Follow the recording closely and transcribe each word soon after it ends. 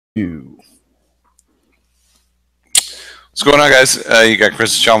You. What's going on, guys? You got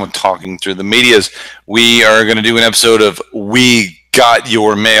Chris and Sean talking through the medias. We are going to do an episode of We Got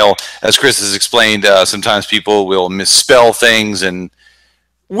Your Mail. As Chris has explained, sometimes people will misspell things and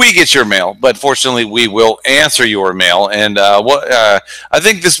we get your mail, but fortunately we will answer your mail. And I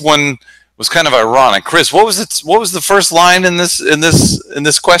think this one was kind of ironic. Chris, what was it? What was the first line in this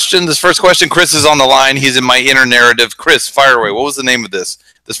question? This first question. Chris is on the line. He's in my inner narrative. Chris, fire away. What was the name of this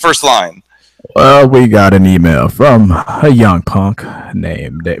first line? Well, we got an email from a young punk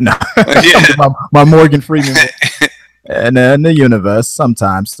named Dave. No, my Morgan Freeman. And in the universe,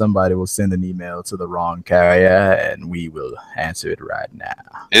 sometimes somebody will send an email to the wrong carrier, and we will answer it right now.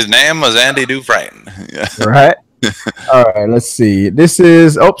 His name was Andy Dufresne. Right? All right, let's see. This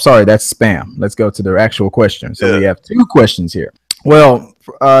is, that's spam. Let's go to the actual question. So we have two questions here. Well,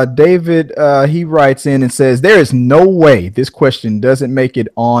 David, he writes in and says, there is no way this question doesn't make it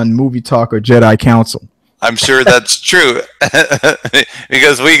on Movie Talk or Jedi Council. I'm sure that's true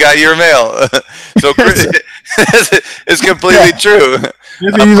because we got your mail. So it's completely true.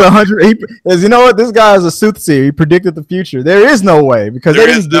 He's 100. You know what? This guy is a soothsayer. He predicted the future. There is no way because there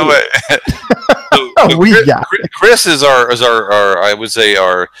is no way. Chris is our I would say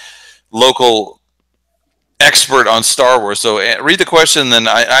our local expert on Star Wars. So read the question. Then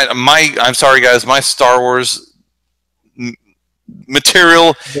I'm sorry, guys. My Star Wars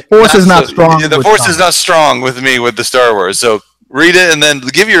material. The force is not strong. Yeah, the force is not strong with me with the Star Wars. So read it and then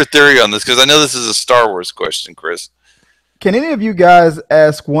give your theory on this because I know this is a Star Wars question, Chris. Can any of you guys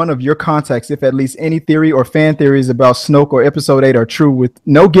ask one of your contacts if at least any theory or fan theories about Snoke or Episode 8 are true with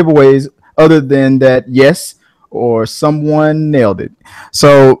no giveaways other than that yes or someone nailed it?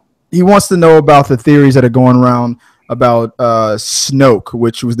 So he wants to know about the theories that are going around about Snoke,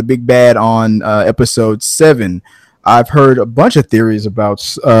 which was the big bad on Episode 7. I've heard a bunch of theories about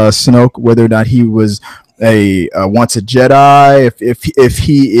Snoke, whether or not he was once a Jedi, if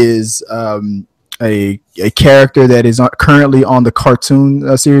he is a character that is currently on the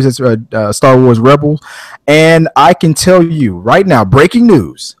cartoon series, that's Star Wars Rebels. And I can tell you right now, breaking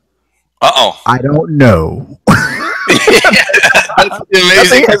news. I don't know. That's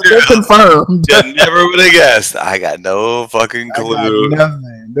amazing. Has been confirmed. You never would have guessed. I got no fucking clue.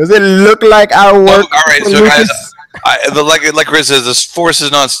 Does it look like I work? All right, so guys, like Chris says, this force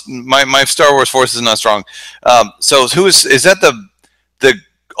is not my Star Wars force is not strong. So who is that? The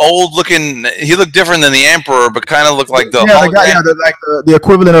old looking? He looked different than the Emperor, but kind of looked like the guy, the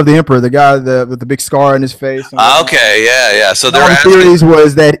equivalent of the Emperor, the guy with the big scar in his face. Okay, yeah. So there theories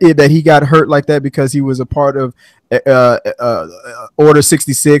was that he got hurt like that because he was a part of Order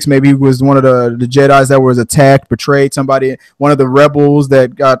 66. Maybe he was one of the Jedis that was attacked, betrayed somebody, one of the rebels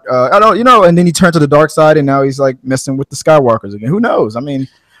that got and then he turned to the dark side and now he's like messing with the Skywalkers again. Who knows? I mean,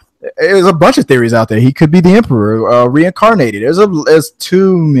 there's a bunch of theories out there. He could be the Emperor reincarnated. There's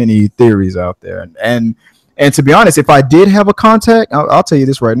too many theories out there. And to be honest, if I did have a contact, I'll tell you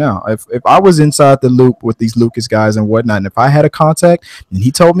this right now. If I was inside the loop with these Lucas guys and whatnot, and if I had a contact and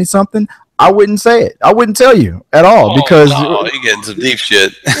he told me something, I wouldn't say it. I wouldn't tell you at all because you're getting some deep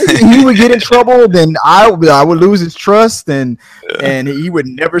shit. He would get in trouble. Then I would lose his trust, and he would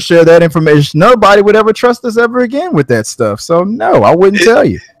never share that information. Nobody would ever trust us ever again with that stuff. So no, I wouldn't tell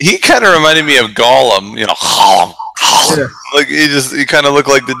you. He kind of reminded me of Gollum. Yeah. Like he kind of looked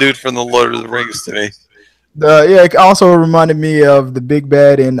like the dude from the Lord of the Rings to me. It also reminded me of the big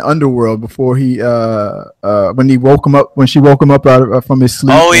bad in Underworld before he when she woke him up out from his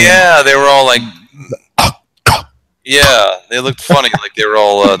sleep. Oh yeah, they were all like, yeah, they looked funny, like they were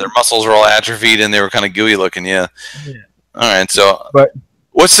all their muscles were all atrophied and they were kind of gooey looking. Yeah. All right, so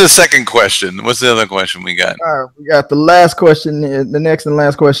what's the second question? What's the other question we got? All right, we got the last question. The next and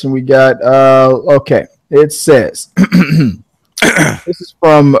last question we got. Okay, it says this is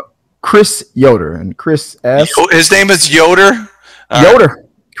from Chris Yoder, and Chris asks, his name is Yoder? Yoder.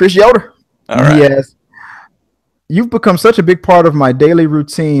 Chris Yoder. All right. He asks, you've become such a big part of my daily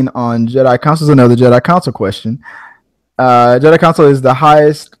routine on Jedi Council. Is another Jedi Council question. Jedi Council is the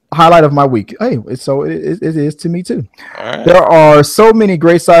highlight of my week. Hey, so it is to me too. All right. There are so many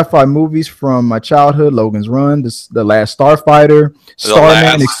great sci-fi movies from my childhood: Logan's Run, The Last Starfighter,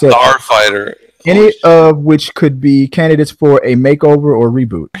 Starman, etc. Starfighter. Any of which could be candidates for a makeover or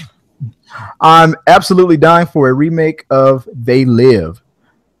reboot. I'm absolutely dying for a remake of They Live.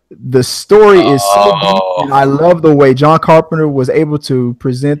 The story is so deep, and I love the way John Carpenter was able to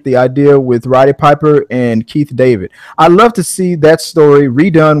present the idea with Roddy Piper and Keith David. I'd love to see that story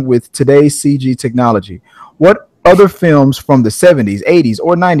redone with today's CG technology. What other films from the 70s, 80s,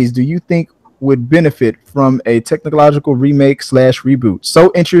 or 90s do you think would benefit from a technological remake / reboot?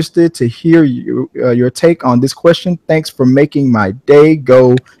 So interested to hear your take on this question. Thanks for making my day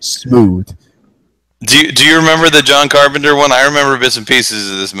go smooth. Do you remember the John Carpenter one? I remember bits and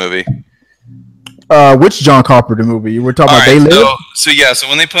pieces of this movie. Which John Carpenter movie? You were talking All about right, They Live? so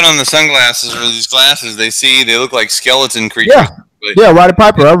when they put on the sunglasses or these glasses, they look like skeleton creatures. Yeah. But, Yeah, Roddy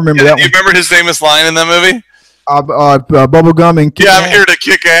Piper. I remember that do you one. remember his famous line in that movie? Bubblegum and Yeah, I'm here to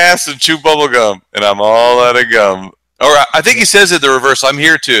kick ass and chew bubble gum, and I'm all out of gum. Or I think he says it the reverse. I'm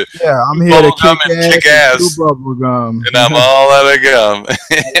here to I'm chew here to bubble gum and kick ass, and chew bubblegum. and I'm all out of gum.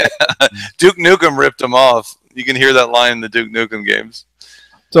 Duke Nukem ripped him off. You can hear that line in the Duke Nukem games.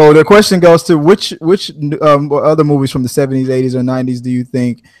 So the question goes to which other movies from the 70s, 80s, or 90s do you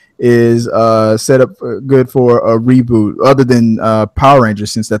think is set up good for a reboot other than Power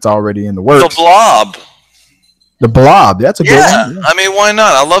Rangers, since that's already in the works? The Blob. The Blob. That's a good one. Yeah. I mean, why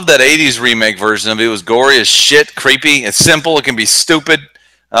not? I love that 80s remake version of it. It was gory as shit, creepy. It's simple. It can be stupid.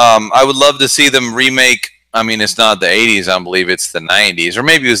 I would love to see them remake. I mean, it's not the 80s, I believe it's the 90s, or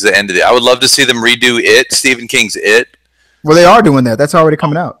maybe it was the end of the. I would love to see them redo It, Stephen King's It. Well, they are doing that. That's already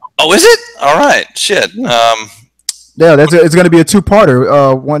coming out. Oh, is it? All right. Shit. Yeah, it's going to be a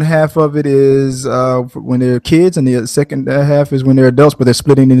two-parter. One half of it is when they're kids, and the second half is when they're adults, but they're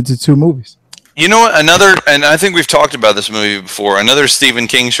splitting it into two movies. You know what? And I think we've talked about this movie before. Another Stephen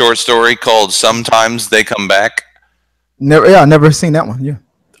King short story called "Sometimes They Come Back." I've never seen that one. Yeah.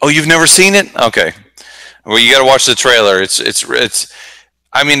 Oh, you've never seen it? Okay. Well, you got to watch the trailer. It's.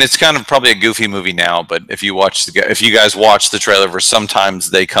 I mean, it's kind of probably a goofy movie now, but if you guys watch the trailer for "Sometimes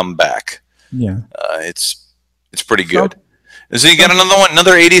They Come Back," yeah, it's pretty good. So you got another one,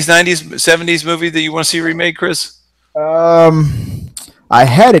 another 80s, 90s, 70s movie that you want to see remade, Chris? I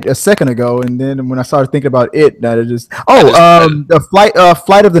had it a second ago, and then when I started thinking about it, that it just the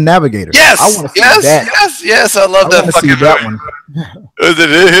Flight of the Navigator. Yes, I want to see that. Yes, I love that fucking movie. That one. Is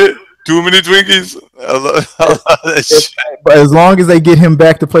it too many Twinkies? I love that shit. But as long as they get him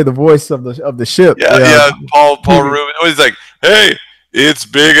back to play the voice of the ship. Yeah. Paul Rubin. He's like, hey, it's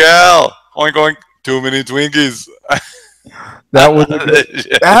Big Al. Oink oink. Too many Twinkies. That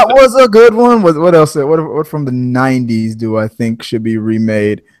was a good one. What else? What from the 90s do I think should be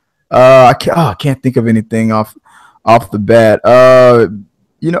remade? I can't think of anything off the bat. I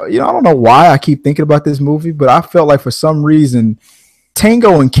don't know why I keep thinking about this movie, but I felt like for some reason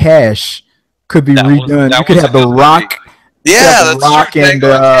Tango and Cash could be redone. You could have The Rock. Yeah, that's Rock true. and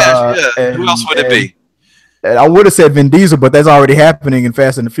who else would it be? I would have said Vin Diesel, but that's already happening in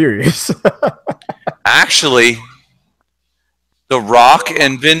Fast and the Furious. Actually, The Rock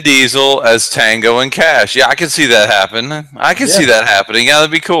and Vin Diesel as Tango and Cash. Yeah, I can see that happen. I can see that happening. Yeah,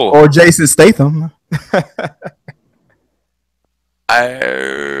 that'd be cool. Or Jason Statham.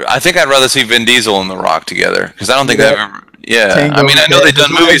 I think I'd rather see Vin Diesel and The Rock together because I don't think they've ever. Yeah, Tango, I mean, I know they've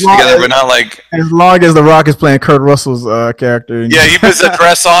done movies together, but not like. As long as The Rock is playing Kurt Russell's character. Yeah, he puts a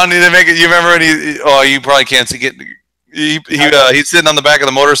dress on. They make it. You remember when he? Oh, you probably can't see it. He's sitting on the back of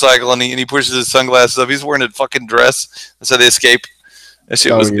the motorcycle and he pushes his sunglasses up. He's wearing a fucking dress. That's how they escape. That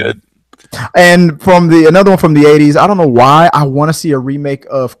shit was good. And from another one from the 80s, I don't know why I want to see a remake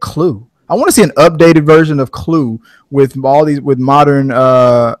of Clue. I want to see an updated version of Clue with modern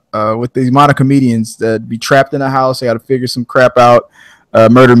comedians that be trapped in a house. They got to figure some crap out.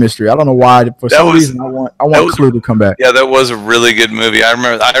 Murder mystery. I don't know why. For some reason, I want Clue to come back. Yeah, that was a really good movie.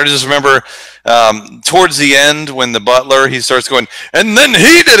 I just remember towards the end when the butler he starts going, and then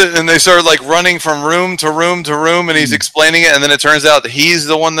he did it, and they started like running from room to room to room, and he's explaining it, and then it turns out that he's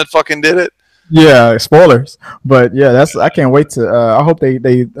the one that fucking did it. Yeah, spoilers. But yeah, I can't wait to. I hope they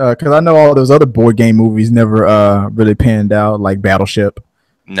because I know all those other board game movies never really panned out, like Battleship.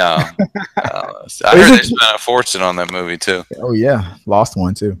 No, I heard they spent a fortune on that movie too. Oh yeah, lost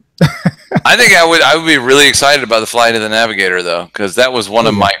one too. I think I would be really excited about the Flight of the Navigator though, because that was one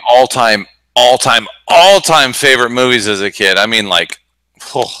of my all time favorite movies as a kid. I mean, like,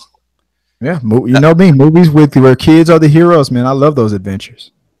 yeah, you know me, movies where kids are the heroes, man. I love those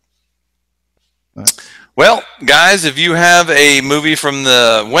adventures. Well, guys, if you have a movie from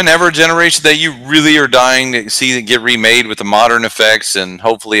the whenever generation that you really are dying to see it get remade with the modern effects and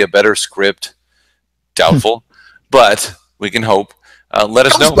hopefully a better script, doubtful, but we can hope. Let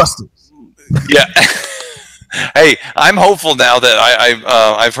us know. Yeah. Hey, I'm hopeful now that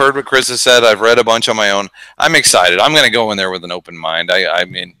I've heard what Chris has said. I've read a bunch on my own. I'm excited. I'm going to go in there with an open mind. I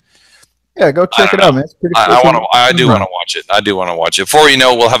mean. Yeah, go check it out, man. It's pretty cool. I do want to watch it. I do want to watch it. Before you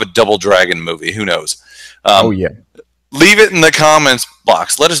know, we'll have a Double Dragon movie. Who knows? Yeah. Leave it in the comments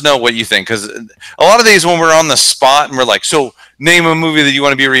box. Let us know what you think, because a lot of these when we're on the spot and we're like, so name a movie that you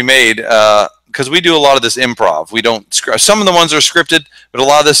want to be remade. Because we do a lot of this improv. We don't. Some of the ones are scripted, but a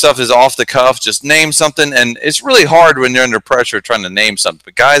lot of this stuff is off the cuff. Just name something, and it's really hard when you're under pressure trying to name something.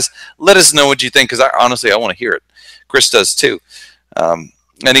 But guys, let us know what you think, because honestly, I want to hear it. Chris does too.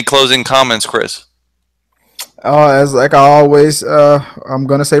 Any closing comments, Chris? As like I always, I'm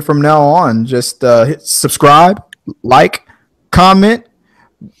gonna say from now on, just hit subscribe, like, comment,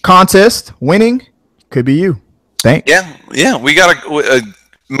 contest, winning could be you. Thanks. Yeah, we got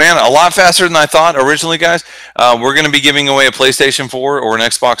man, a lot faster than I thought originally, guys. We're going to be giving away a PlayStation 4 or an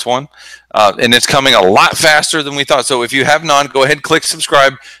Xbox One, and it's coming a lot faster than we thought. So if you have not, go ahead, click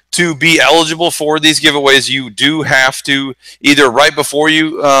subscribe to be eligible for these giveaways. You do have to either right before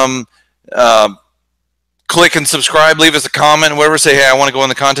you click and subscribe, leave us a comment, whatever, say, hey, I want to go in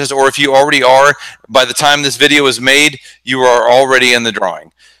the contest, or if you already are, by the time this video is made, you are already in the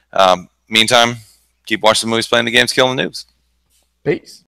drawing. Meantime, keep watching the movies, playing the games, killing the noobs. Peace.